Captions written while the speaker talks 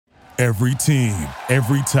Every team,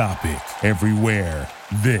 every topic, everywhere.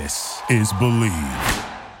 This is Believe.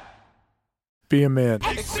 Be a man.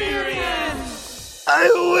 Experience! Are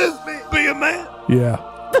you with me? Be a man. Yeah.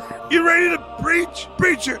 You ready to preach?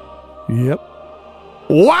 Preacher. Yep.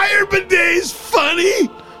 Why are bidets funny?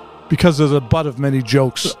 Because they're the butt of many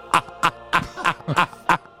jokes.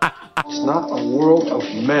 It's not a world of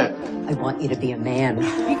men. I want you to be a man.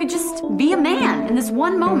 You could just be a man in this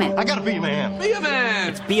one moment. I gotta be a man. Be a man.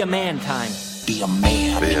 It's be a man time. Be a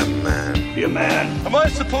man. Be a man. Be a man. Am I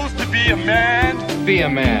supposed to be a man? Be a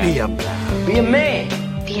man. Be a man. Be a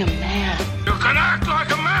man. Be a man. You can act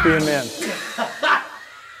like a man. Be a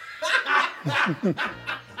man.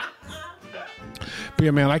 Be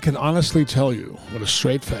a man. I can honestly tell you with a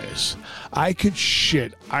straight face, I could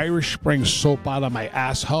shit Irish Spring soap out of my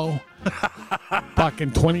asshole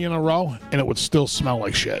fucking 20 in a row, and it would still smell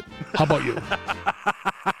like shit. How about you?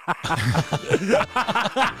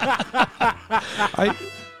 I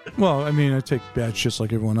take bad shits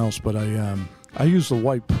like everyone else, but I use the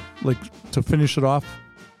wipe like to finish it off.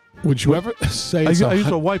 Would you ever say I it's use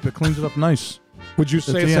a wipe. It cleans it up nice. Would you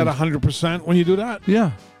say it's at 100% when you do that?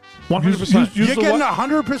 Yeah. 100%. Use You're the getting wipe.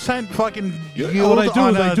 100% fucking What I do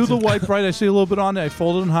is I do the wipe right. I see a little bit on it. I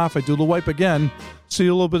fold it in half. I do the wipe again. See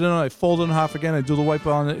a little bit in it. I fold it in half again. I do the wipe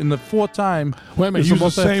on it. In the fourth time. Wait a minute. it's Use the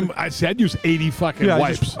almost same. I said use 80 fucking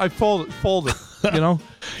wipes. I fold it. You know.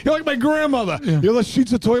 You're like my grandmother. Yeah. You know the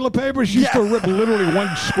sheets of toilet paper? She used to rip literally one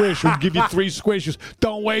squish. She'd give you 3 squishes.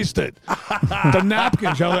 Don't waste it. The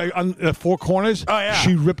napkins, you know, like on the 4 corners, Oh, yeah.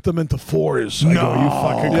 she ripped them into 4s. I go, you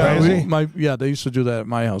fucking crazy? They used to do that at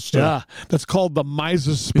my house too. Yeah, that's called the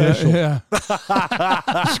miser special. Yeah.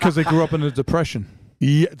 It's because they grew up in the Depression.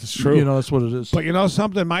 Yeah, it's true. You know, that's what it is. But you know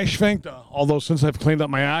something? My sphincter, although since I've cleaned up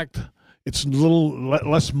my act, it's a little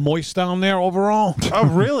less moist down there overall. Oh,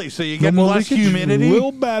 really? So you get more less leakage? A humidity?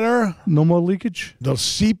 little better. No more leakage? The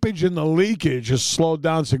seepage and the leakage has slowed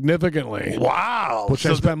down significantly. Wow. Which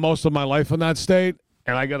I spent most of my life in that state.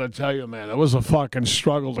 And I got to tell you, man, it was a fucking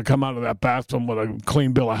struggle to come out of that bathroom with a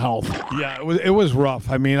clean bill of health. Yeah, it was rough.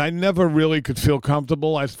 I mean, I never really could feel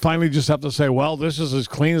comfortable. I finally just have to say, well, this is as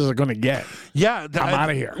clean as it's going to get. Yeah. I'm out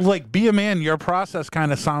of here. Like, be a man, your process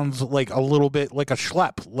kind of sounds like a little bit like a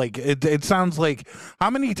schlep. Like, it sounds like, how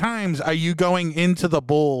many times are you going into the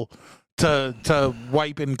bowl to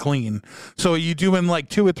wipe and clean? So are you doing like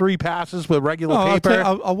 2 or 3 passes with regular paper?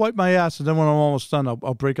 I'll wipe my ass, and then when I'm almost done,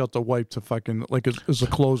 I'll break out the wipe to fucking, like it's a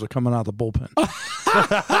closer coming out of the bullpen.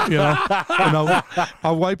 You know? And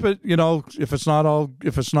I'll wipe it, you know, if it's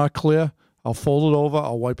not clear, I'll fold it over.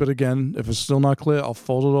 I'll wipe it again. If it's still not clear, I'll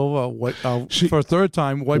fold it over. I'll for a third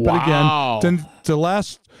time, wipe it again.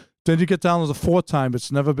 Then you get down to the 4th time.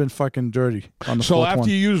 It's never been fucking dirty on the 4th one. So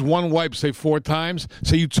after you use one wipe, say 4 times,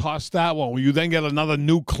 say you toss that one, will you then get another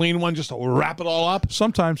new clean one just to wrap it all up?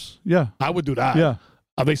 Sometimes, yeah. I would do that. Yeah.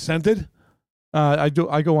 Are they scented? I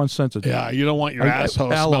go unscented. Yeah, you don't want your asshole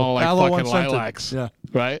smelling like aloe fucking unscented. lilacs. Yeah.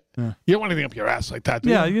 Right? Yeah. You don't want anything up your ass like that, do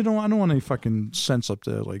Yeah, you? I don't want any fucking scents up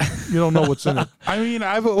there. Like, you don't know what's in it. I mean,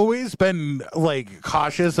 I've always been like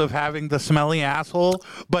cautious of having the smelly asshole,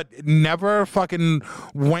 but never fucking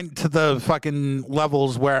went to the fucking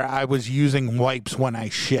levels where I was using wipes when I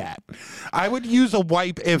shit. I would use a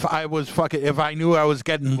wipe if I knew I was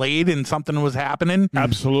getting laid and something was happening.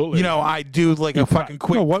 Absolutely. You know, I do like a fucking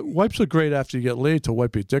quick. No, wipes are great after you get laid to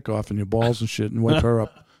wipe your dick off and your balls and shit and wipe her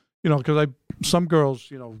up. You know, because some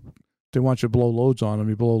girls, you know, they want you to blow loads on them.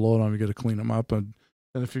 You blow a load on them, you got to clean them up. And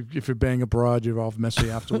if you bang abroad, you're all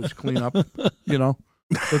messy afterwards. Clean up, you know.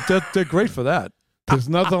 But they're great for that. There's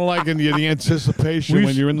nothing like the anticipation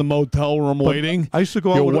when you're in the motel room waiting. I used to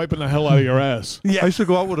go out you're wiping the hell out of your ass. Yeah, I used to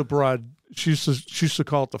go out with a broad. She used to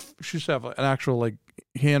call it she used to have an actual like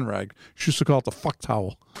hand rag. She used to call it the fuck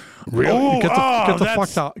towel. Really? Get the fuck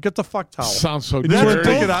towel. Get the fuck towel. Sounds so That's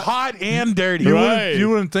dirty. both hot and dirty. You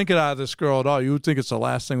wouldn't think it out of this girl at all. You would think it's the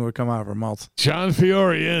last thing that would come out of her mouth. John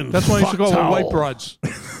Fiore in. That's why I used to go towel. with white broads.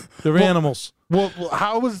 They're animals. Well,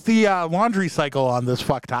 how was the laundry cycle on this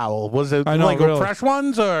fuck towel? Was it really. fresh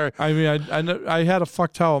ones or? I mean, I had a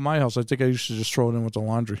fuck towel at my house. I think I used to just throw it in with the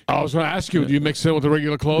laundry. I was going to ask you, do you mix it with the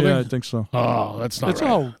regular clothing? Yeah, I think so. Oh, that's not It's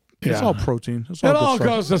right. It's all protein. It's It all all good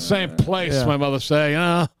stuff. goes to the same place, Yeah. my mother say.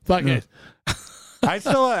 Fuck it. I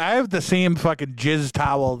have the same fucking jizz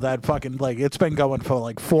towel that fucking like it's been going for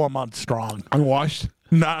like 4 months strong. Unwashed?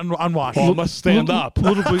 Not unwashed. Well, it must stand up. A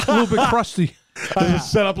little bit crusty. It's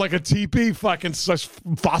set up like a teepee, fucking such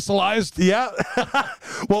fossilized. Yeah.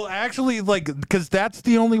 Well, actually, like, because that's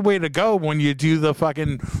the only way to go when you do the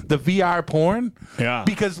VR porn. Yeah.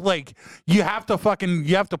 Because, like, you have to put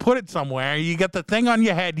it somewhere. You get the thing on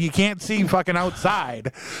your head. You can't see fucking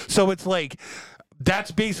outside. So it's like,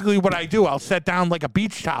 that's basically what I do. I'll set down like a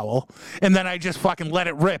beach towel, and then I just fucking let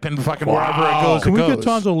it rip, and fucking wherever it goes, Can it we goes. get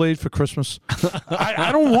Tonzo laid for Christmas?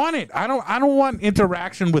 I don't want it. I don't want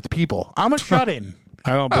interaction with people. I'm a shut-in.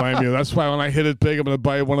 I don't blame you. That's why when I hit it big, I'm going to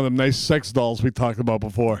buy one of them nice sex dolls we talked about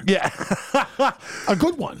before. Yeah. A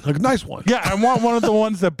good one. A nice one. Yeah, I want one of the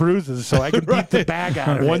ones that bruises so I can beat the bag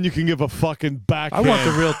out of One it. you can give a fucking back. I want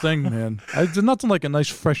the real thing, man. There's nothing like a nice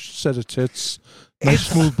fresh set of tits, nice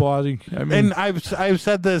smooth body. I mean, And I've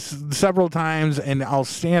said this several times, and I'll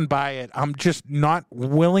stand by it. I'm just not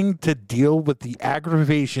willing to deal with the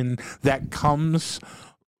aggravation that comes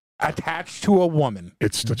attached to a woman.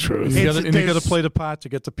 It's the truth. you got to play the part to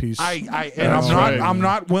get the piece. I'm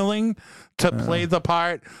not willing to play the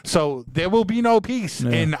part, so there will be no peace,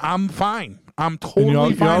 and I'm fine. I'm totally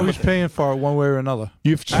you're fine. always with it. paying for it one way or another.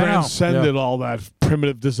 You've I know. transcended all that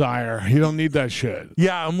primitive desire. You don't need that shit.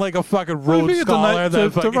 Yeah, I'm like a fucking Well, Rhodes if scholar.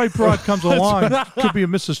 the right broad comes along, could be a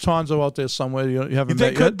Mrs. Tonzo out there somewhere you haven't There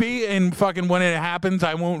met could yet. be, and fucking when it happens,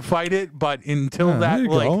 I won't fight it. But until Yeah, that, there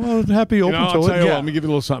you like, go. I'm happy open I'll to tell it. you Yeah. what, let me give you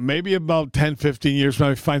a little something. Maybe about 10, 15 years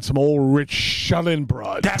when I find some old rich shut-in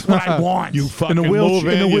broad. that's what I want. You fucking in a move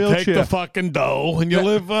in, you take wheelchair. the fucking dough, and you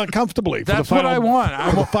live comfortably. For That's the final, what I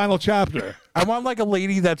want. For the final chapter. I want like a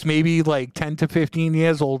lady that's maybe like 10 to 15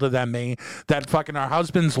 years older than me, that fucking her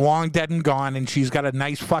husband's long dead and gone, and she's got a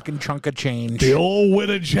nice fucking chunk of change. The old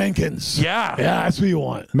Widow Jenkins. Yeah. Yeah, that's what you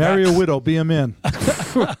want. Marry a widow, be a man.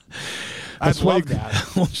 I'd why love that.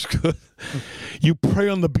 That's good. You prey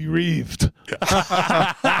on the bereaved.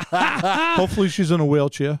 Hopefully she's in a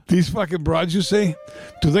wheelchair. These fucking broads you see,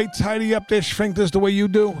 do they tidy up their sphincters the way you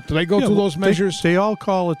do? Do they go through those measures? They all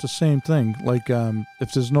call it the same thing. Like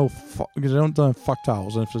if there's no because they don't have fuck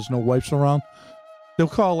towels, and if there's no wipes around, they'll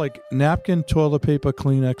call like napkin, toilet paper,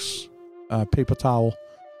 Kleenex, paper towel.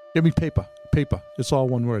 Give me paper. It's all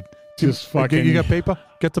one word. Just fucking. You got paper?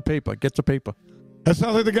 Get the paper. Get the paper. That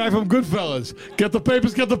sounds like the guy from Goodfellas. Get the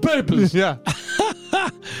papers, get the papers. Yeah.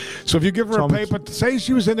 So if you give her a paper, say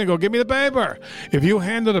she was in there, go, give me the paper. If you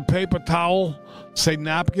handed a paper towel, say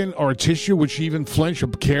napkin or a tissue, would she even flinch or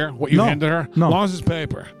care what you No. handed her? No. As long as it's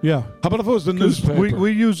paper. Yeah. How about if it was the newspaper? We're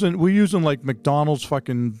using like McDonald's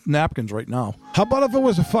fucking napkins right now. How about if it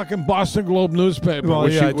was a fucking Boston Globe newspaper? Well,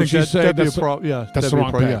 Would yeah, she, I would think she say that'd be a that's problem. Yeah, that's that'd the be a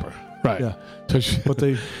wrong problem, paper? Right. Yeah. So she, But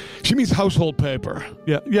they, she means household paper.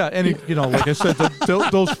 yeah, any like I said,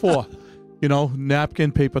 those four,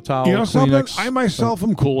 napkin, paper towel, You know something? Kleenex. I myself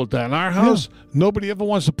am cool with that. In our house, nobody ever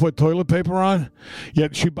wants to put toilet paper on,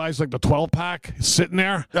 yet she buys like the 12-pack sitting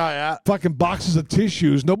there. Oh, yeah. Fucking boxes of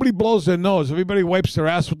tissues. Nobody blows their nose. Everybody wipes their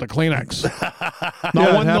ass with the Kleenex. Not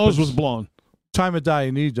Yeah, one it nose happens. was blown. Time of day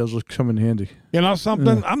you need those will come in handy. You know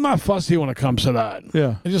something? I'm not fussy when it comes to that.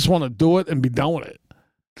 Yeah, I just want to do it and be done with it.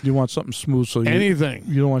 you want something smooth, so Anything.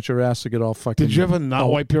 you don't want your ass to get all fucking. Did you ever not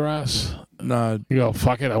wipe your ass? Nah. You go,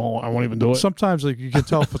 fuck it, I won't even do it. Sometimes like you can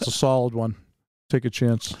tell if it's a solid one. Take a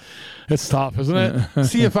chance. It's tough, isn't it?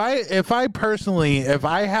 See, if I personally, if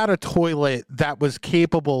I had a toilet that was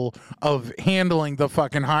capable of handling the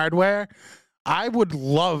fucking hardware, I would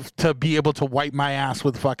love to be able to wipe my ass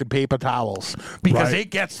with fucking paper towels because Right. it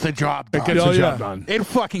gets the job done. It gets the job done. It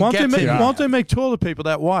fucking Why don't, gets they it. make, why don't they make toilet paper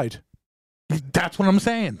that wide? That's what I'm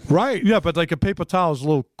saying. Right. Yeah, but like a paper towel is a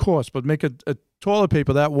little coarse, but make a toilet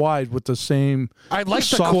paper that wide with the same I like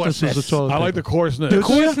the softness as coarseness. the toilet I like the paper.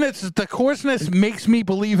 coarseness. The coarseness makes me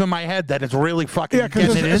believe in my head that it's really fucking Yeah, because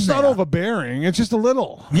getting it it's in not there. overbearing. It's just a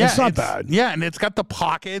little. Yeah, it's not bad. Yeah, and it's got the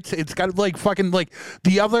pockets. It's got like fucking like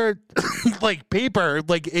the other like paper,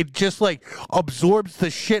 like it just like absorbs the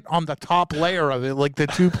shit on the top layer of it, like the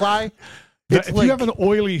 2-ply. It's If like, you have an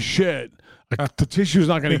oily shit, the tissue's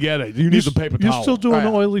not going to get it. You need the paper towel. You're still doing Oh, the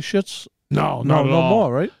yeah. oily shits? No, No, not at no all.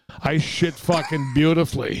 more, right? I shit fucking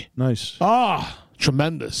beautifully. Nice.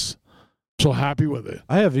 Tremendous. So happy with it.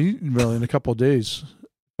 I haven't eaten really in a couple of days.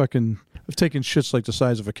 Fucking, I've taken shits like the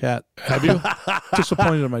size of a cat. Have you?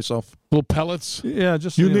 Disappointed in myself. Little pellets? Yeah,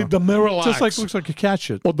 just You know, need the Miralax. just like looks like a cat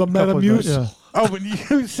shit. Or the Couple of Metamucil. days, yeah. oh, when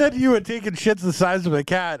you said you were taking shits the size of a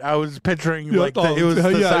cat, I was picturing like Oh, it was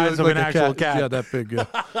the yeah, size of like an a actual cat. Yeah, that big.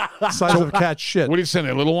 Yeah, size of a cat shit. What are you saying?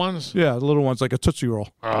 The little ones? Yeah, the little ones like a Tootsie Roll.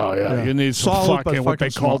 Oh, yeah. Yeah. You need some Solid, but fucking what they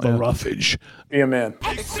fucking call small, the yeah. roughage. Be a man.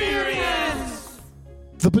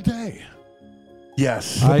 The bidet.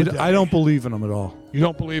 Yes. I don't believe in them at all. You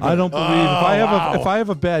don't believe it? I don't believe if I have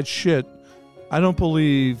a bad shit, I don't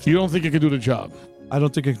believe. You don't think it can do the job? I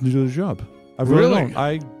don't think it can do the job. I really don't.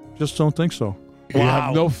 I just don't think so. You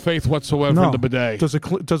have no faith whatsoever in the bidet. Does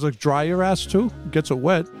it dry your ass too? Gets it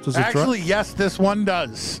wet? Does it Actually, yes, this one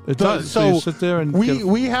does. It does. So you sit there and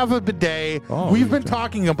we have a bidet. We've been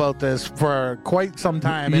talking about this for quite some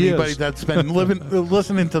time. Anybody that's been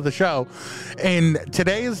listening to the show, and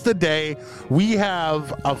today is the day we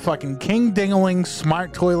have a fucking King Dingaling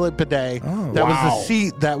smart toilet bidet. That was a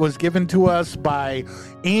seat that was given to us by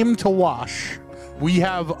Aim to Wash. We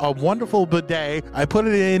have a wonderful bidet. I put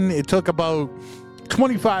it in. It took about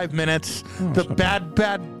 25 minutes. The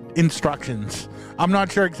bad instructions. I'm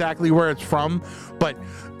not sure exactly where it's from, but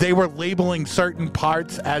they were labeling certain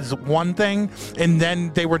parts as one thing, and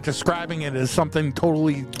then they were describing it as something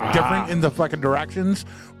totally different in the fucking directions.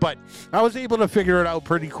 But I was able to figure it out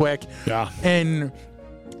pretty quick. Yeah. And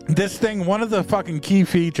this thing, one of the fucking key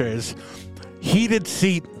features, heated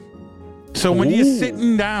seat. So when you're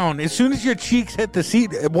sitting down, as soon as your cheeks hit the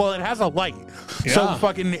seat, well, it has a light. Yeah. So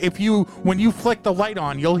fucking when you flick the light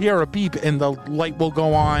on, you'll hear a beep and the light will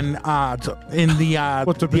go on in the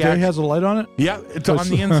What, the bidet has a light on it? Yeah, it's on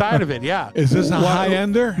the inside of it. Yeah. Is this a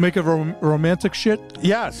high-ender? Make it romantic shit?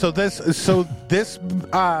 Yeah. So this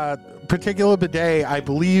particular bidet, I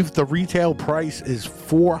believe the retail price is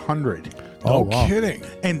 $400. Oh, wow. Kidding.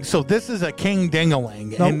 And so this is a King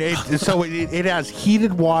Dingaling, and it has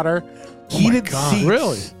heated water, heated seats,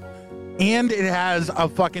 really, and it has a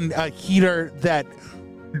fucking heater that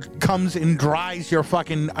comes and dries your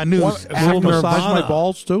fucking anus. Massage my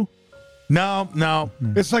balls too? No.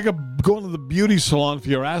 It's like going to the beauty salon for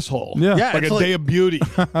your asshole. Yeah, like a day of beauty.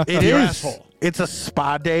 It is. Asshole. It's a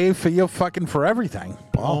spa day for everything.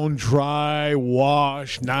 Bone dry,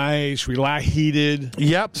 wash, nice, relax, heated.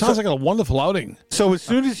 Yep. Sounds like a wonderful outing. So as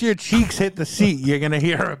soon as your cheeks hit the seat, you're gonna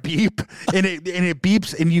hear a beep, and it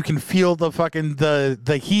beeps, and you can feel the fucking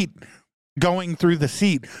the heat going through the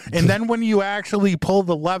seat. And then when you actually pull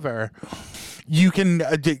the lever, you can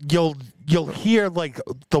you'll hear like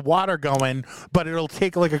the water going, but it'll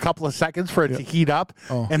take like a couple of seconds for it to heat up,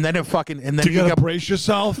 and then you gotta brace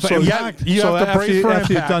yourself. So you have to brace for after impact.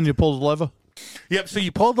 you're done, you pull the lever. Yep. So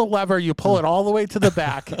you pull the lever, you pull it all the way to the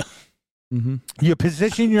back. Mm-hmm. You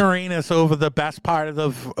position your anus over the best part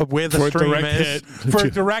of where the stream is for a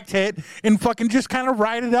direct hit, and fucking just kind of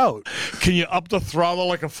ride it out. Can you up the throttle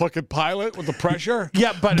like a fucking pilot with the pressure?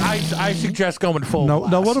 Yeah, but I suggest going full blast.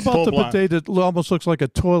 Now, what about Full the blast. bidet that almost looks like a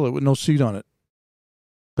toilet with no seat on it?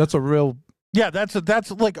 That's a real. Yeah, that's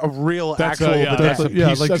like a real That's actual a,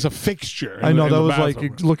 bidet. that's a fixture. I know in that the was like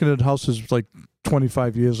bathroom. looking at houses like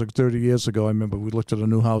 25 years, like 30 years ago. I remember we looked at a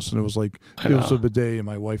new house and it was like, it was a bidet, and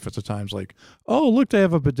my wife at the time's like, oh, look, they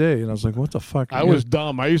have a bidet. And I was like, what the fuck? I was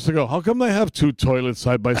dumb. I used to go, how come they have two toilets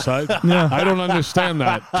side by side? Yeah. I don't understand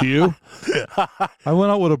that. Do you? I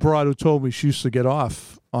went out with a broad who told me she used to get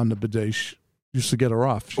off on the bidet. She used to get her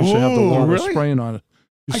off. She used to have the water really? spraying on it.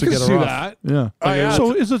 I Used to can get her see off. that. Yeah. Oh, yeah.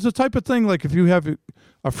 So is it the type of thing like if you have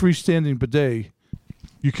a freestanding bidet,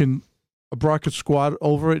 you can a broad could squat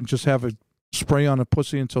over it and just have a spray on a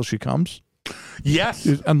pussy until she comes? Yes.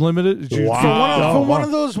 Is unlimited? Is you- Wow. For one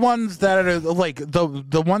of those ones that are like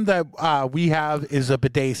the one that we have is a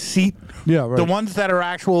bidet seat. Yeah, right. The ones that are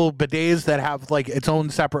actual bidets that have like its own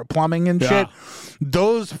separate plumbing and Yeah. shit,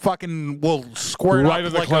 those fucking will squirt Right up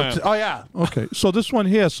in the like clamp. oh yeah. Okay, so this one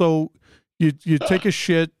here, so you take a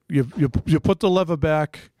shit, you put the lever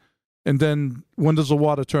back, and then when does the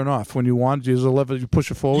water turn off? When you want, use the lever, you push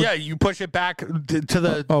it forward. Yeah, you push it back to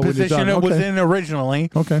the when you're position done. it was Okay. in originally.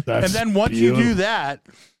 Okay. And then once you do that,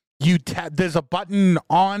 there's a button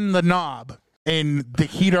on the knob, and the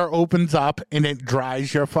heater opens up, and it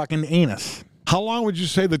dries your fucking anus. How long would you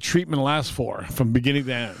say the treatment lasts for, from beginning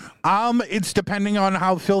to end? It's depending on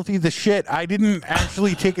how filthy the shit. I didn't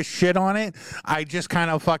actually take a shit on it. I just kind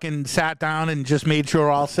of fucking sat down and just made sure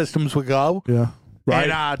all systems would go. Yeah. Right.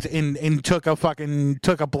 And took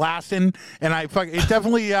a blasting, and it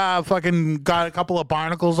definitely fucking got a couple of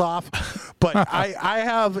barnacles off. But I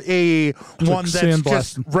have one that's sand just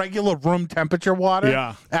blasting. regular room temperature water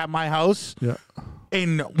Yeah. at my house. Yeah.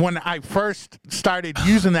 And when I first started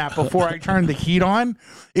using that before I turned the heat on,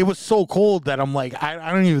 it was so cold that I'm like,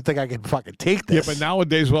 I don't even think I can fucking take this. Yeah, but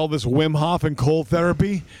nowadays, well, this Wim Hof and cold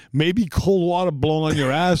therapy, maybe cold water blown on your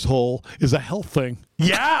asshole is a health thing.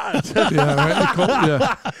 Yeah. Yeah, right.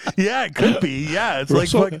 Yeah. Yeah, it could be. Yeah. It's like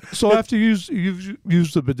So after you've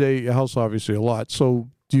used the bidet at your house obviously a lot. So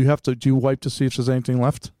do you wipe to see if there's anything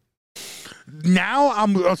left? now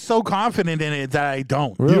I'm so confident in it that I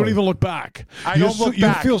don't. You don't even look back. I don't look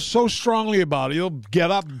back. You feel so strongly about it. You'll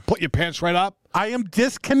get up, put your pants right up. I am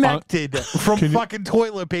disconnected from fucking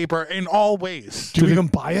toilet paper in all ways. Do you even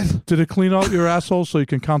buy it? Did it clean out your asshole so you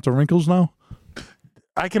can count the wrinkles now?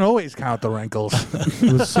 I can always count the wrinkles.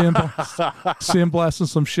 Was sandblasting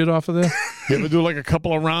some shit off of there? You ever do like a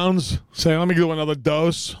couple of rounds? Say, let me do another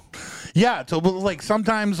dose. Yeah, so like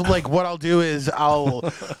sometimes like what I'll do is I'll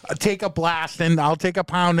take a blast and I'll take a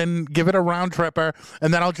pound and give it a round tripper,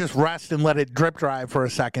 and then I'll just rest and let it drip dry for a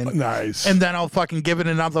second. Nice. And then I'll fucking give it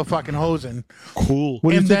another fucking hosing. Cool.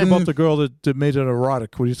 What do you And think then- about the girl that made it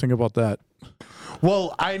erotic? What do you think about that?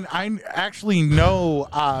 Well, I actually know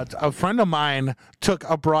a friend of mine took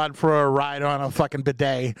a broad for a ride on a fucking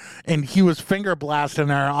bidet, and he was finger blasting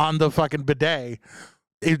her on the fucking bidet,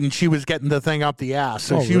 and she was getting the thing up the ass,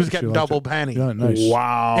 so she was really? getting She liked double it? penny. Yeah, nice.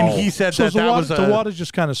 Wow. And he said So that the that water, was the water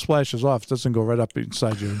just kind of splashes off. It doesn't go right up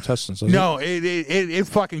inside your intestines. Does no, it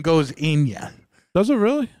fucking goes in you. Does it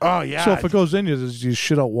really? Oh yeah. So if it goes in you, does you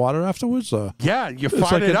shit out water afterwards? Yeah, you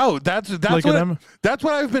fart like it an- out. That's like what an that's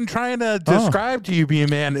what I've been trying to describe to you, being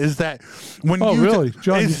man, is that when Oh, you really?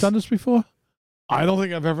 John, it's- you've done this before? I don't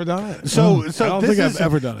think I've ever done it. So I don't this think is, I've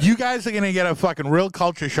ever done it. You guys are gonna get a fucking real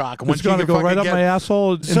culture shock. It's going to go right up my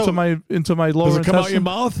asshole into my lower Does it come out your intestine?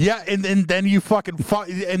 mouth? Yeah, and then you fucking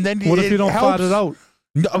and then What if you don't fart it out?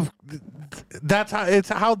 No, that's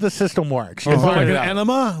how the system works. You Is it fart like it an out.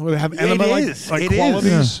 enema? Would it have enema is. like It is.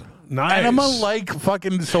 qualities? Nice. Enema like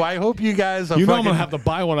fucking. So I hope you guys are. You know fucking, I'm gonna have to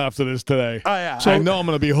buy one after this today. Oh yeah. I know I'm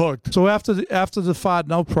gonna be hooked. So after the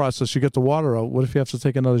farting out process, you get the water out. What if you have to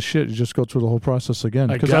take another shit? You just go through the whole process again.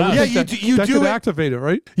 I 'Cause guess. would Yeah, think you that do could it- activate it,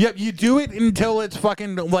 right? Yep, you do it until it's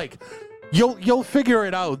fucking like you'll figure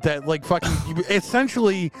it out that like fucking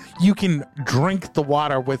essentially you can drink the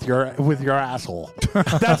water with your asshole.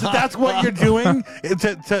 That's what you're doing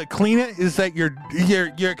to clean it, is that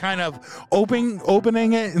you're kind of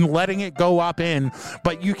opening it and letting it go up in,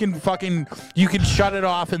 but you can shut it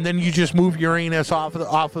off and then you just move your anus off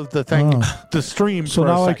of the thing, the stream. So for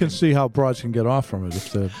a now I second. can see how broads can get off from it.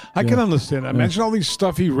 If they're, I yeah. can understand that. Imagine all these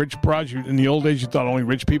stuffy rich broads. In the old days, you thought only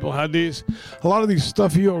rich people had these. A lot of these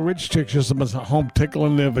stuffy or rich chicks just at home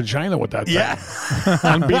tickling their vagina with that thing. Yeah.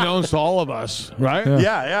 Unbeknownst to all of us, right?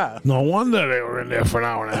 Yeah. No wonder they were in there for an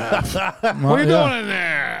hour and a half. What are you doing in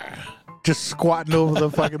there? Just squatting over the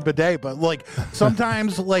fucking bidet. But like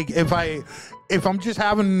sometimes, like if I'm just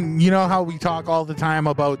having, you know how we talk all the time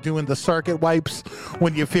about doing the circuit wipes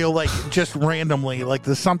when you feel like just randomly like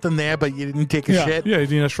there's something there but you didn't take a shit. Yeah, you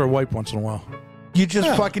need an extra wipe once in a while. You just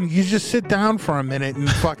you just sit down for a minute and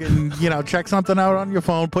fucking, check something out on your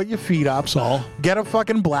phone, put your feet up, get a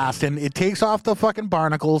fucking blast in. It takes off the fucking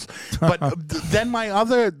barnacles. But then my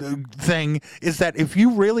other thing is that if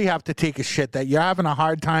you really have to take a shit that you're having a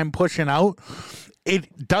hard time pushing out,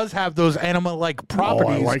 it does have those enema-like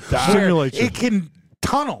properties. I like that. where Stimulates you. it can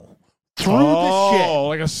tunnel through the shit.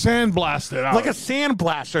 like a sandblasted out. Like a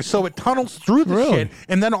sandblaster, so it tunnels through the Really? shit,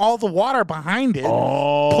 and then all the water behind it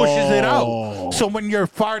pushes it out. So when you're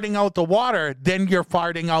farting out the water, then you're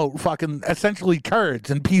farting out fucking essentially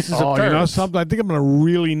turds and pieces of turds. You know something? I think I'm going to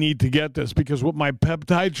really need to get this, because with my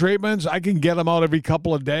peptide treatments, I can get them out every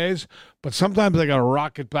couple of days, but sometimes I got to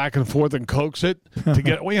rock it back and forth and coax it to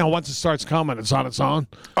get, once it starts coming, it's on its own.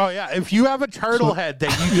 Oh, yeah. If you have a turtle head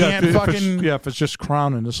that you can't if it's just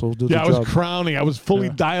crowning, this will do the Yeah, I job. was crowning. I was fully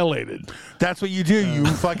dilated. that's what you do. You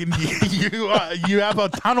fucking, you have a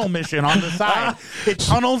tunnel mission on the side. It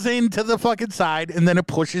tunnels into the fucking side, and then it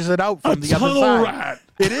pushes it out from the other Tunnel side. rat.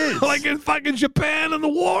 It is. Like in fucking Japan in the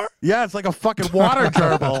war. Yeah, it's like a fucking water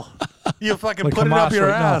gerbil. You fucking Like put it up Hamas your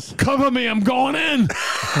right now. ass. Cover me, I'm going in.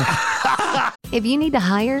 If you need to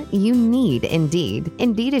hire, you need Indeed.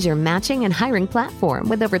 Indeed is your matching and hiring platform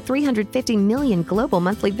with over 350 million global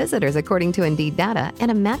monthly visitors, according to Indeed data,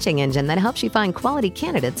 and a matching engine that helps you find quality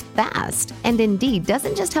candidates fast. And Indeed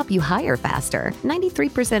doesn't just help you hire faster.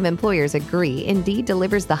 93% of employers agree Indeed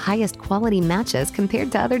delivers the highest quality matches compared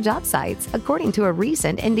to other job sites, according to a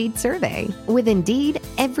recent Indeed survey. With Indeed,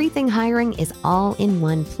 everything hiring is all in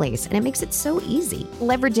one place, and it makes it so easy.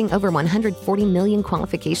 Leveraging over 140 million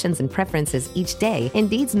qualifications and preferences each day,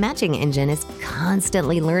 Indeed's matching engine is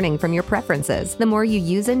constantly learning from your preferences. The more you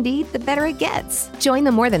use Indeed, the better it gets. Join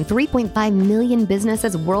the more than 3.5 million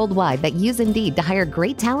businesses worldwide that use Indeed to hire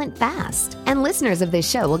great talent fast. And listeners of this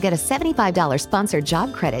show will get a $75 sponsored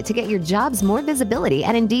job credit to get your jobs more visibility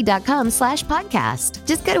at Indeed.com/podcast.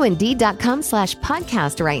 Just go to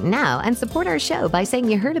Indeed.com/podcast right now and support our show by saying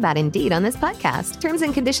you heard about Indeed on this podcast. Terms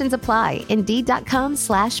and conditions apply.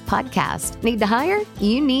 Indeed.com/podcast. Need to hire?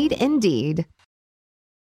 You need Indeed.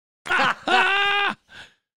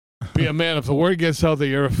 Be a man. If the word gets out that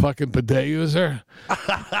you're a fucking bidet user,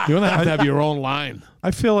 you're going to have your own line.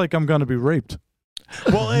 I feel like I'm going to be raped.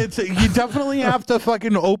 Well, you definitely have to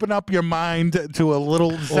fucking open up your mind to a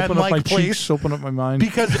little Open up my zen-like place cheeks, open up my mind.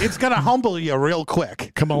 because it's gonna humble you real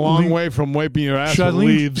quick. Come a long way from wiping your ass Should with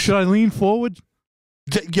leaves. Should I lean forward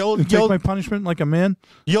You'll and take my punishment like a man?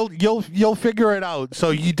 you'll figure it out. So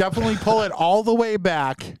you definitely pull it all the way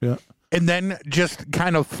back. Yeah. And then just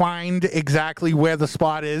kind of find exactly where the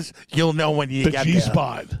spot is. You'll know when you The get G there.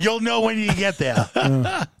 spot. You'll know when you get there.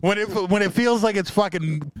 When it feels like it's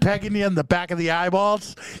fucking pegging you in the back of the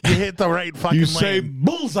eyeballs, you hit the right fucking You lane. say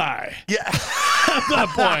bullseye. Yeah. At that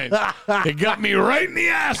point, it got me right in the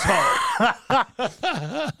asshole.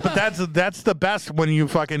 But that's the best when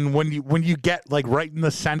you get like right in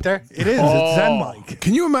the center. It is. It's zen-like.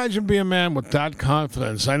 Can you imagine being a man with that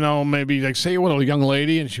confidence? I know maybe like say you want a young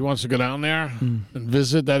lady and she wants to go down there and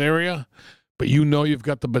visit that area, but you know you've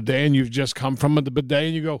got the bidet and you've just come from the bidet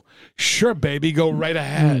and you go, sure, baby, go right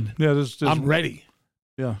ahead. Yeah, there's I'm ready.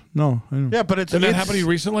 Yeah, no, I know. Yeah, but Did that happen to you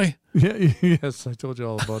recently? Yeah, yes, I told you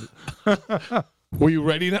all about it. Were you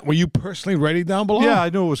ready? Were you personally ready down below? Yeah, I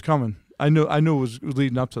knew it was coming. I knew it was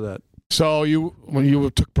leading up to that. So when you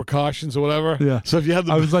took precautions or whatever. Yeah. So if you had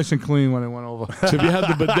I was nice and clean when I went over. so if you had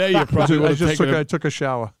the bidet, you probably would have taken I took a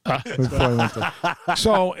shower before I went there.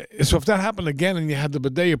 So if that happened again and you had the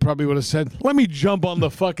bidet, you probably would have said, "Let me jump on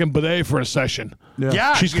the fucking bidet for a session."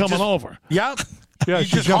 Yeah, she's you coming just- over. Yep. Yeah, You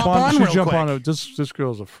she just jump hop on. on She real jump quick. on it. This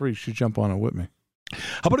girl's a freak. She jump on it with me.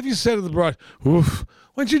 How about if you said to the broad, "Oof,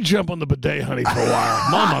 why don't you jump on the bidet, honey, for a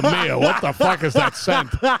while?" Mamma mia, what the fuck is that scent?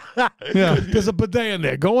 Yeah. There's a bidet in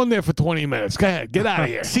there. Go in there for 20 minutes. Go ahead, get out of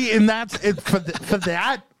here. See, and that's it for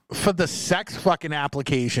the sex fucking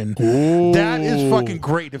application. That is fucking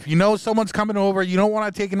great. If you know someone's coming over, you don't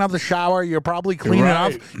want to take another shower, you're probably clean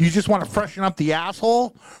Right. enough. You just want to freshen up the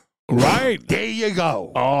asshole. Right. There you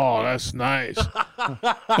go. Oh, that's nice.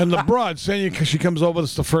 And the broad saying because she comes over,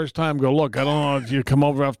 this the first time. Go look. I don't know if you come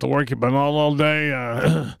over after work. You've been all day.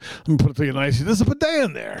 Let me put it to you nicely. There's a bidet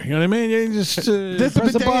in there. You know what I mean? You just There's a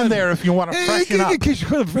press the bidet in button. there if you want to freshen up. In case you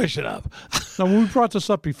want to freshen up. Now, when we brought this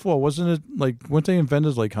up before, wasn't it like weren't they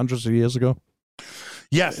invented like hundreds of years ago?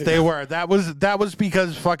 Yes, they were. That was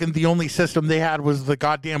because fucking the only system they had was the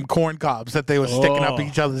goddamn corn cobs that they were sticking up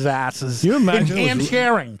each other's asses. You imagine it and was-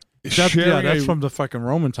 sharing. That's from the fucking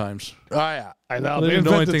Roman times. Oh yeah. I know. They didn't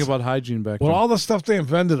know invented- anything about hygiene back Well, then. all the stuff they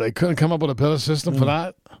invented, they couldn't come up with a better system for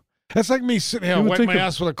that. That's like me sitting here You would wiping think my of-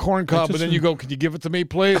 ass with a corn cob, just- and then you go, "Can you give it to me,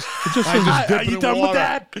 please?" just I just dip Are it you in done with water.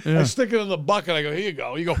 that? I stick it in the bucket. I go, "Here you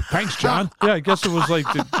go." You go, "Thanks, John." Yeah, I guess it was like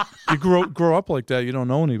you grow up like that. You don't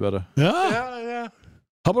know any better. Yeah. Yeah.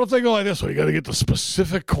 How about if they go like this? Well, you got to get the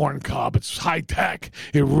specific corn cob. It's high tech.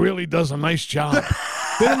 It really does a nice job.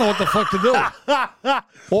 They don't know what the fuck to do.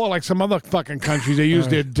 Or like some other fucking countries, they use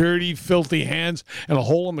their dirty, filthy hands and a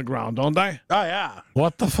hole in the ground, don't they? Oh yeah.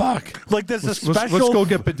 What the fuck? Like there's a special. Let's go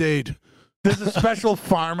get bidet. There's a special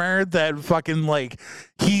farmer that fucking like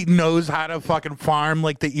he knows how to fucking farm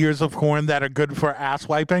like the ears of corn that are good for ass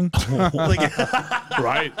wiping. Like,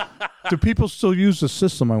 Right. Do people still use the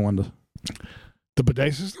system? I wonder. The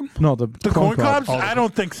bidet system? No, the corn cob. cobs? I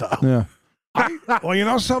don't think so. Yeah, Well, you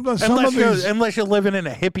know something? Some Unless of these... unless you're living in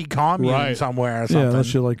a hippie commune Right. somewhere or something. yeah.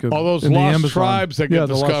 Unless you're like All those in the lost Amazon. tribes that Yeah, get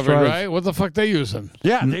the lost discovered, tribes. right? What the fuck they using?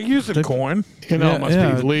 Yeah, they're using corn. You know, Yeah, it must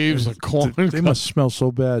yeah. be leaves of corn. They must smell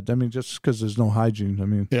so bad. I mean, just because there's no hygiene. I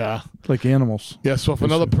mean, Yeah. like animals. Yeah, so if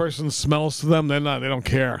another person smells to them, they're not. They don't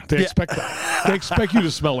care. They expect that. They expect you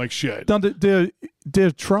to smell like shit. Now,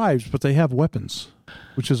 they're tribes, but they have weapons,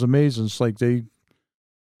 which is amazing. It's like they're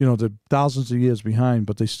thousands of years behind,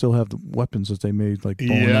 but they still have the weapons that they made, like bow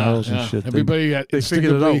and arrows and shit. Everybody they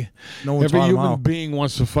figured it out. No one Every taught them human how. being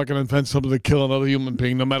wants to fucking invent something to kill another human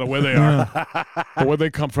being, no matter where they are or where they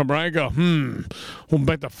come from. Right? Go, we'll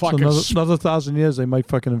make the So fucking another 1,000 years, they might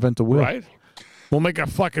fucking invent the wheel. right. We'll make a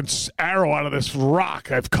fucking arrow out of this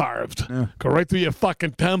rock I've carved. Go right through your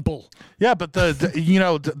fucking temple. Yeah, but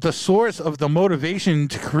the source of the motivation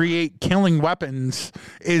to create killing weapons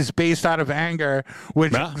is based out of anger,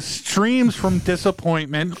 which streams from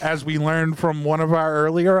disappointment, as we learned from one of our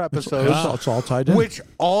earlier episodes. It's all tied in. Which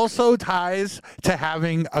also ties to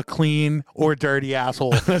having a clean or dirty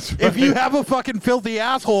asshole. That's right. If you have a fucking filthy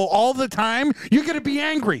asshole all the time, you're gonna be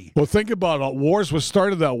angry. Well, think about it. Wars were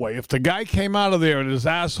started that way. If the guy came out of there and his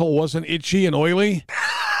asshole wasn't itchy and oily,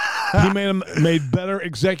 He made better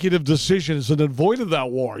executive decisions and avoided that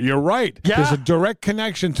war. You're right. Yeah. There's a direct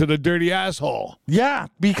connection to the dirty asshole. Yeah,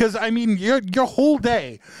 because I mean, your whole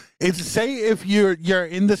day. It's say if you're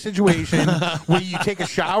in the situation where you take a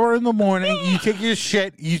shower in the morning, you take your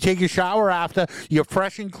shit, you take your shower after, you're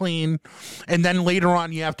fresh and clean, and then later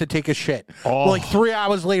on you have to take a shit. Oh. Like 3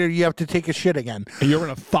 hours later, you have to take a shit again. And you're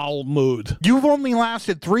in a foul mood. You've only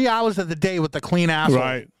lasted 3 hours of the day with the clean asshole.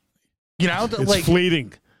 Right. You know, It's like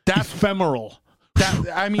fleeting. that's Ephemeral.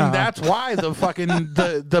 I mean, that's why the fucking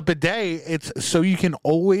the bidet. It's so you can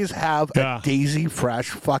always have a daisy fresh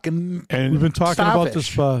fucking. And We've been talking about this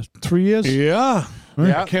for 3 years. Yeah.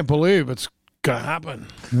 Yeah. I can't believe it's gonna happen.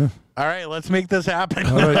 Yeah. All right, let's make this happen.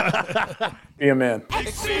 All right. Be a man.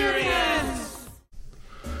 Experience.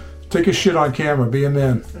 Take a shit on camera. Be a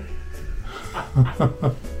man.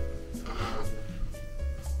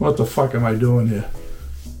 What the fuck am I doing here?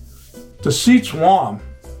 The seat's warm.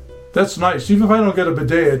 That's nice. Even if I don't get a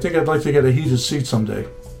bidet, I think I'd like to get a heated seat someday.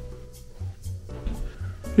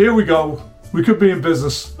 Here we go. We could be in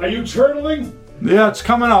business. Are you turtling? Yeah, it's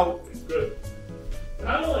coming out. Good.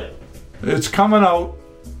 Dilate. It's coming out.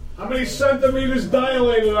 How many centimeters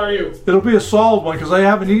dilated are you? It'll be a solid one because I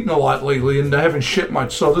haven't eaten a lot lately and I haven't shit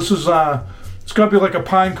much. So this is it's gonna be like a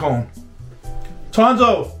pine cone.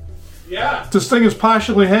 Tonzo, Yeah. this thing is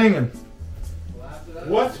partially hanging.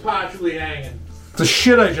 What's partially hanging? The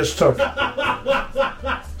shit I just took.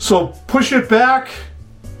 So push it back.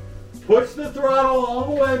 Push the throttle all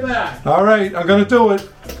the way back. All right, I'm gonna do it.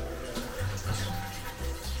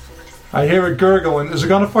 I hear it gurgling. Is it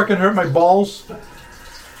gonna fucking hurt my balls?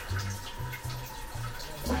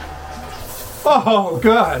 Oh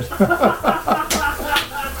God!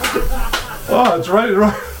 Oh, it's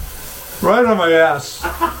right on my ass.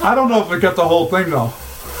 I don't know if it got the whole thing though.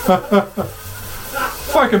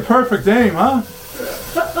 Fucking perfect aim, huh?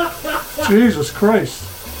 Jesus Christ!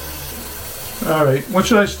 All right, when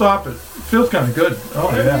should I stop it? It feels kind of good.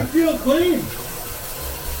 Oh yeah. You feel clean.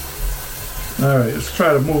 All right, let's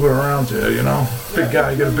try to move it around here. You know, big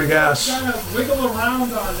guy, get a big ass. Kind of wiggle around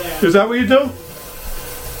on that. Is that what you do?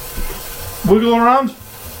 Wiggle around?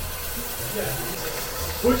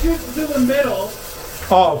 Push it to the middle.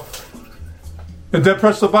 Oh. And then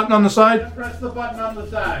press the button on the side? Press the button on the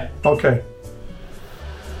side. Okay.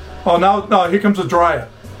 Oh, no, here comes the dryer.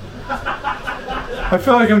 I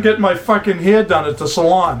feel like I'm getting my fucking hair done at the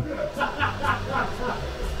salon.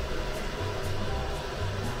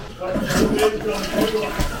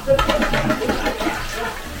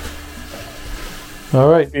 All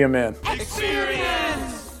right, be a man.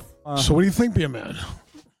 Experience. So what do you think, be a man?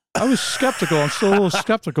 I was skeptical. I'm still a little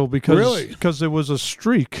skeptical because Really? there was a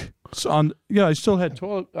streak on. Yeah, I still had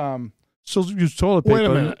toilet. Still used toilet paper. Wait a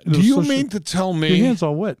minute. It was Do you so mean to tell me your hands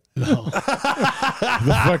all wet? No.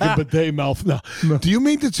 The fucking bidet mouth. No. Do you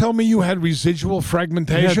mean to tell me you had residual I had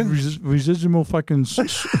fragmentation? residual fucking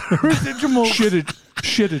Residual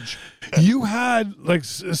shittage. You had like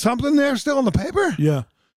something there still on the paper? Yeah,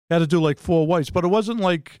 had to do like 4 wipes, but it wasn't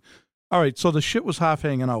like. All right, so the shit was half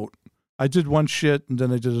hanging out. I did one shit, and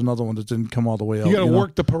then I did another one that didn't come all the way out. You got to know?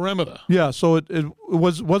 work the perimeter. Yeah, so it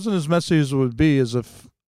wasn't as messy as it would be as if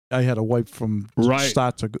I had a wipe from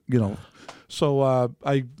start to So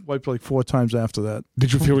I wiped like 4 times after that.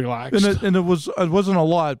 Did you feel relaxed? And it wasn't a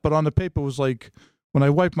lot, but on the paper it was like when I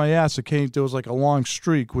wiped my ass, there was like a long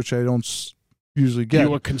streak, which I don't usually get.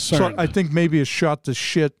 You were concerned. So I think maybe it shot the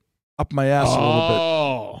shit up my ass a little bit.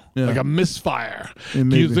 Oh, Yeah. like a misfire. Yeah,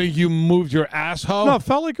 Do you maybe. think you moved your asshole? No, it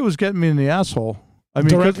felt like it was getting me in the asshole. I mean,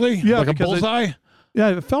 directly? Yeah, like a because bullseye? Yeah,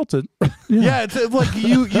 I felt it. Yeah, it's like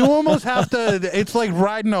you almost have to. It's like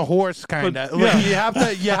riding a horse, kind of. Like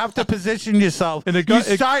you have to position yourself. And you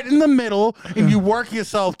start in the middle and you work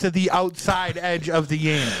yourself to the outside edge of the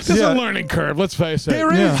anus. There's a learning curve. Let's face it.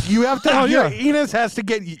 There is. Yeah. You have to. Oh, your yeah. anus has to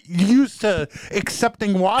get used to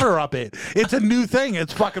accepting water up it. It's a new thing.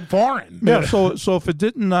 It's fucking foreign. Yeah. So if it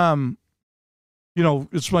didn't,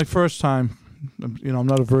 it's my first time. I'm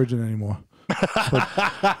not a virgin anymore. But,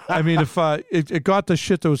 I mean, if it got the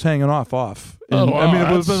shit that was hanging off. And, wow, I mean, it would have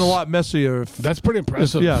that's- been a lot messier if. That's pretty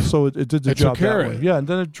impressive. Yeah, so it did the It job took care that of way. it. Yeah, and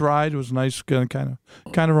then it dried. It was nice, kind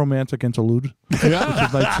of romantic interlude. Yeah.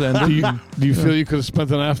 Nice to end it. Do you feel you could have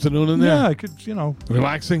spent an afternoon in there? Yeah, I could,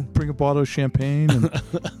 Relaxing? bring a bottle of champagne. And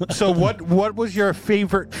So what was your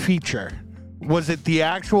favorite feature? Was it the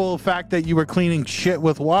actual fact that you were cleaning shit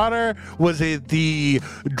with water? Was it the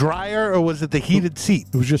dryer, or was it the heated seat?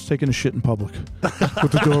 it was just taking a shit in public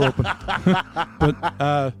with the door open.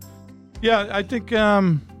 But yeah, I think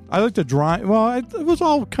I like the drying. Well, it was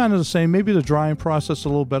all kind of the same. Maybe the drying process a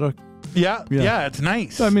little better. Yeah, it's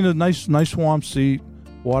nice. I mean, a nice warm seat.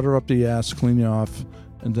 water up the ass, clean you off,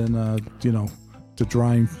 and then the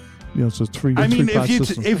drying. So three. I mean, three-part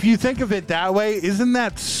system. if you think of it that way, isn't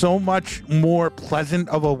that so much more pleasant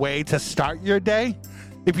of a way to start your day?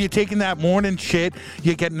 If you're taking that morning shit,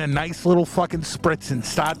 you're getting a nice little fucking spritz and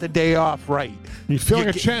start the day off right. You feel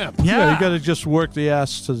like a champ. Yeah, you got to just work the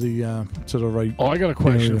ass to the right. Oh, I got a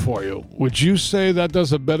question for you. Would you say that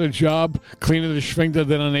does a better job cleaning the sphincter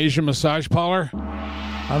than an Asian massage parlor?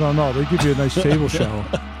 I don't know. They give you a nice table shower.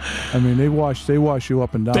 I mean, they wash you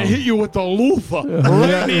up and down. They hit you with the loofah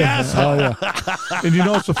right in the asshole. Oh, yeah. And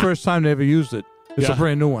it's the first time they ever used it. It's a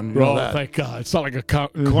brand new one. Oh, thank God. It's not like a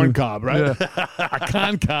corn cob, right? Yeah. A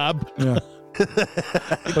corn cob. Yeah.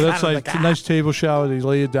 But that's like a nice table shower. They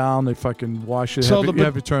lay it down. They fucking wash it. So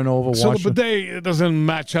have you turn over. So wash the bidet doesn't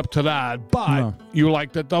match up to that. But No. you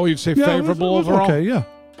liked it, though? You'd say Yeah, favorable it was overall? Okay, yeah.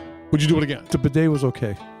 Would you do it again? The bidet was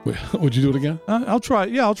okay. Would you do it again? I'll try.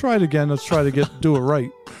 Yeah, I'll try it again. Let's try to do it right.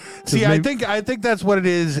 See, I think that's what it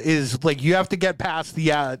is like you have to get past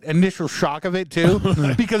the initial shock of it too,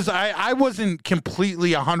 because I wasn't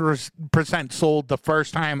completely 100% sold the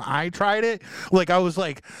first time I tried it. Like I was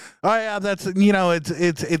like, oh yeah, that's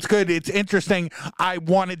it's good, it's interesting. I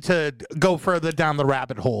wanted to go further down the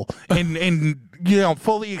rabbit hole and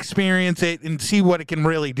fully experience it and see what it can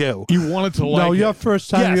really do. You wanted to like No, your first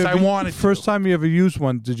time. Yes, I wanted First to. time you ever used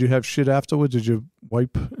one, did you have shit afterwards? Did you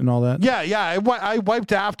wipe and all that? Yeah, I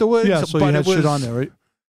wiped afterwards. Yeah, so but you had it was, shit on there, right?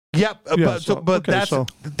 Yep, Yeah, but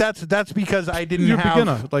that's because I didn't You're a have.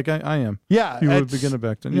 beginner, like I am. Yeah, You were a it's- beginner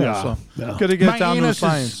back then. Yeah, Yeah, so yeah. gotta get My down to the anus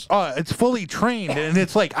science. it's fully trained, and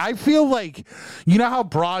it's like I feel like how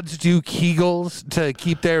broads do Kegels to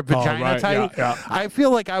keep their vagina right, tight. yeah. I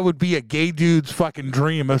feel like I would be a gay dude's fucking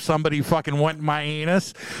dream if somebody fucking went in my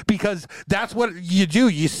anus, because that's what you do.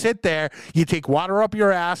 You sit there, you take water up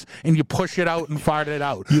your ass, and you push it out and fart it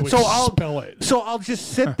out. expel it. So I'll just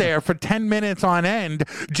sit there for 10 minutes on end,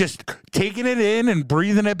 just taking it in and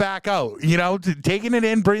breathing it back out. Taking it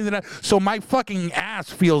in, breathing it out. So my fucking ass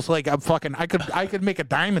feels like I could make a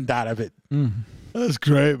diamond out of it. That's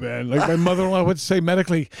great, man. Like my mother-in-law would say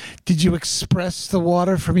medically, did you express the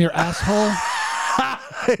water from your asshole?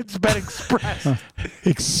 It's been expressed.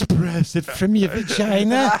 Express it from your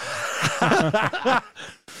vagina.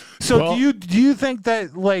 So do you think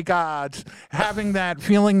that like having that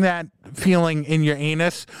feeling in your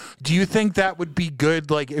anus, do you think that would be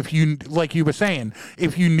good? Like if you were saying,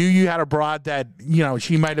 if you knew you had a broad that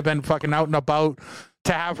she might have been fucking out and about,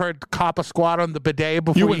 to have her cop a squat on the bidet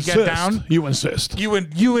before you get down? You insist. You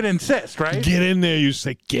would insist, right? Get in there, you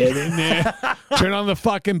say. Get in there. Turn on the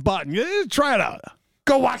fucking button. Yeah, try it out.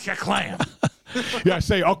 Go wash your clam. Yeah, I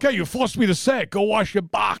say, okay, you forced me to say it. Go wash your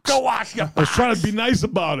box. Go wash your I was trying to be nice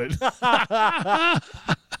about it.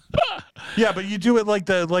 Yeah, but you do it like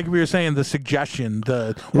we were saying, the suggestion. Why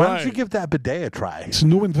don't you Right. give that bidet a try? It's a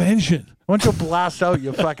new invention. Why don't you blast out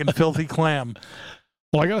your fucking filthy clam?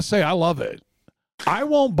 Well, I got to say, I love it. I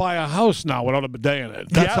won't buy a house now without a bidet in it.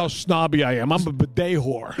 That's Yeah. how snobby I am. I'm a bidet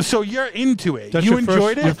whore. So you're into it. That's You your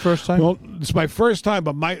enjoyed Your it? first time? Well, it's my first time,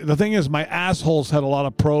 but the thing is, my asshole's had a lot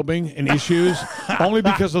of probing and issues, only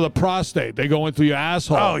because of the prostate. They go into your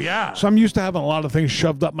asshole. Oh, yeah. So I'm used to having a lot of things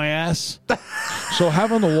shoved up my ass. So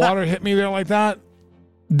having the water hit me there like that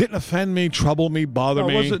didn't offend me, trouble me, bother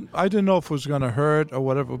me. I didn't know if it was going to hurt or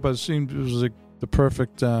whatever, but it seemed it was like the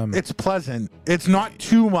perfect. It's pleasant. It's not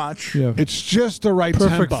too much. Yeah, It's just the right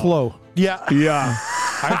perfect tempo. flow. Yeah. Yeah.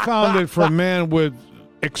 I found it for a man with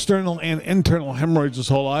external and internal hemorrhoids his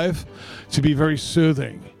whole life to be very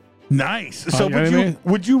soothing. Nice. So you know what I mean?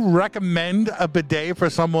 would you recommend a bidet for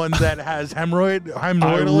someone that has I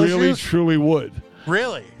hemorrhoidal really, issues? truly would.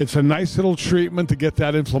 Really? It's a nice little treatment to get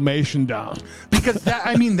that inflammation down. Because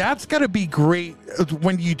that's got to be great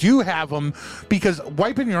when you do have them, because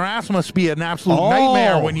wiping your ass must be an absolute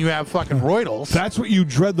nightmare when you have fucking roidals. That's what you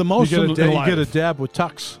dread the most You in get life. a dab with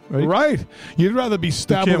tux, right? Right. You'd rather be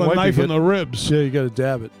stabbed can't with a wipe knife it, in the ribs. Yeah, you got to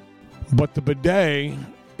dab it. But the bidet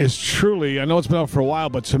is truly, I know it's been out for a while,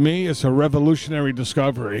 but to me, it's a revolutionary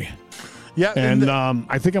discovery. Yeah. And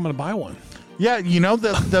I think I'm going to buy one. Yeah,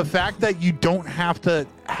 the fact that you don't have to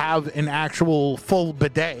have an actual full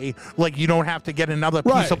bidet, like you don't have to get another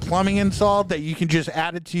piece Right. of plumbing installed, that you can just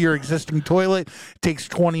add it to your existing toilet. It takes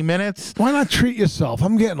 20 minutes. Why not treat yourself?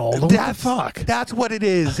 I'm getting older. What the fuck? That's what it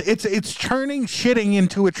is. It's turning shitting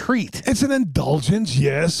into a treat. It's an indulgence,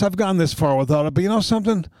 yes. I've gone this far without it, but you know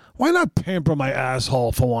something? Why not pamper my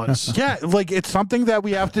asshole for once? Yeah, like it's something that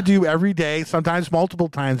we have to do every day, sometimes multiple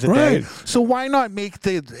times a day. Right. So why not make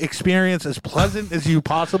the experience as pleasant as you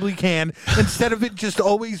possibly can, instead of it just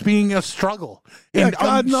always being a struggle. Yeah, And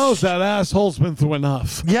God knows that asshole's been through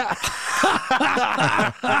enough. Yeah.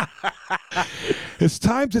 It's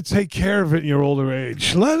time to take care of it in your older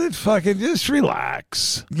age. Let it fucking just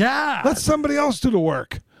relax. Yeah. Let somebody else do the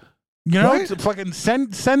work. You know, Right? to fucking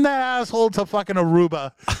send that asshole to fucking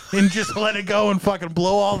Aruba and just let it go and fucking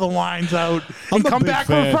blow all the lines out and I'm a come big back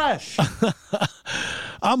fan. refreshed.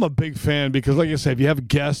 I'm a big fan because, like I said, if you have a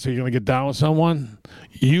guest or you're going to get down with someone,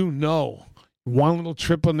 you know, one little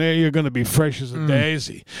trip in there, you're going to be fresh as a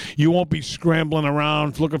daisy. You won't be scrambling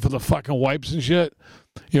around looking for the fucking wipes and shit.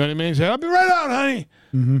 You know what I mean? Say, I'll be right out, honey.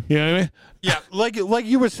 Mm-hmm. You know what I mean? Yeah, like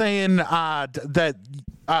you were saying that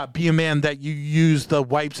be a man that you use the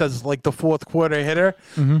wipes as like the fourth quarter hitter.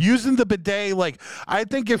 Using the bidet, like I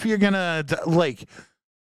think if you're gonna like,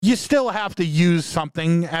 you still have to use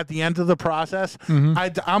something at the end of the process.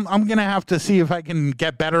 I'm gonna have to see if I can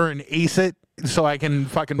get better and ace it so I can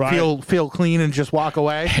fucking feel clean and just walk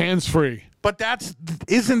away Hands free. But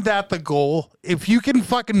isn't that the goal? If you can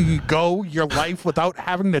fucking go your life without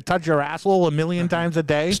having to touch your asshole a million times a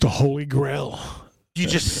day, It's the holy grail. you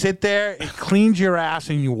just sit there, it cleans your ass,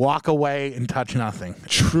 and you walk away and touch nothing.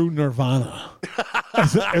 True nirvana.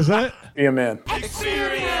 Is that? Be a man.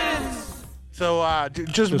 So,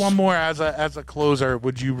 just one more as a closer.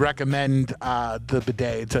 Would you recommend the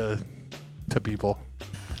bidet to people?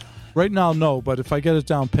 Right now, no. But if I get it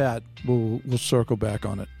down pat, we'll circle back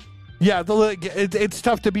on it. Yeah, it's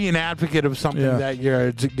tough to be an advocate of something that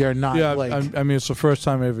you're not. Yeah, like. I mean, it's the first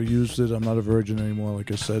time I ever used it. I'm not a virgin anymore,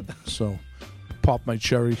 like I said. So, pop my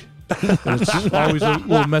cherry. And it's always a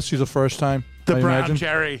little messy the first time. The I brown imagine.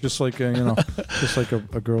 cherry. Just like just like a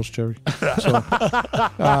girl's cherry.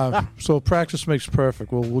 So practice makes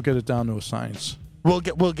perfect. We'll get it down to a science. We'll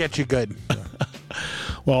get you good.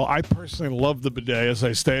 Well, I personally love the bidet, as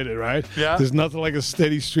I stated, right? Yeah. There's nothing like a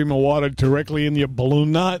steady stream of water directly in your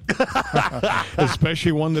balloon knot,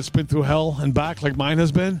 especially one that's been through hell and back like mine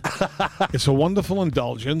has been. It's a wonderful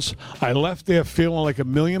indulgence. I left there feeling like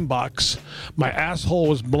 $1,000,000. My asshole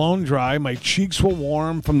was blown dry. My cheeks were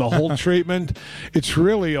warm from the whole treatment. It's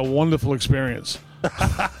really a wonderful experience.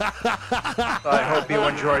 I hope you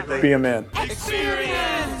enjoyed the Be a man.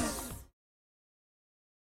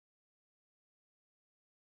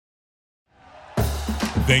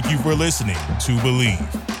 Thank you for listening to Believe.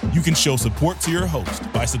 You can show support to your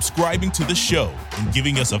host by subscribing to the show and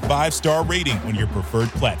giving us a 5-star rating on your preferred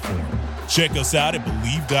platform. Check us out at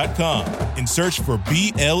Believe.com and search for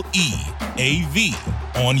BLEAV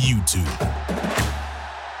on YouTube.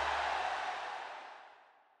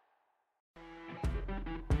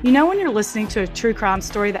 You know when you're listening to a true crime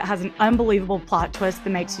story that has an unbelievable plot twist that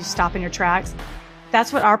makes you stop in your tracks?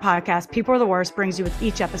 That's what our podcast, People Are the Worst, brings you with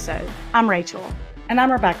each episode. I'm Rachel. And I'm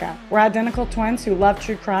Rebecca. We're identical twins who love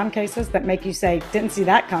true crime cases that make you say, didn't see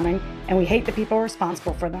that coming, and we hate the people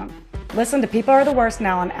responsible for them. Listen to People Are the Worst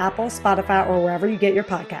now on Apple, Spotify, or wherever you get your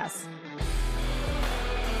podcasts.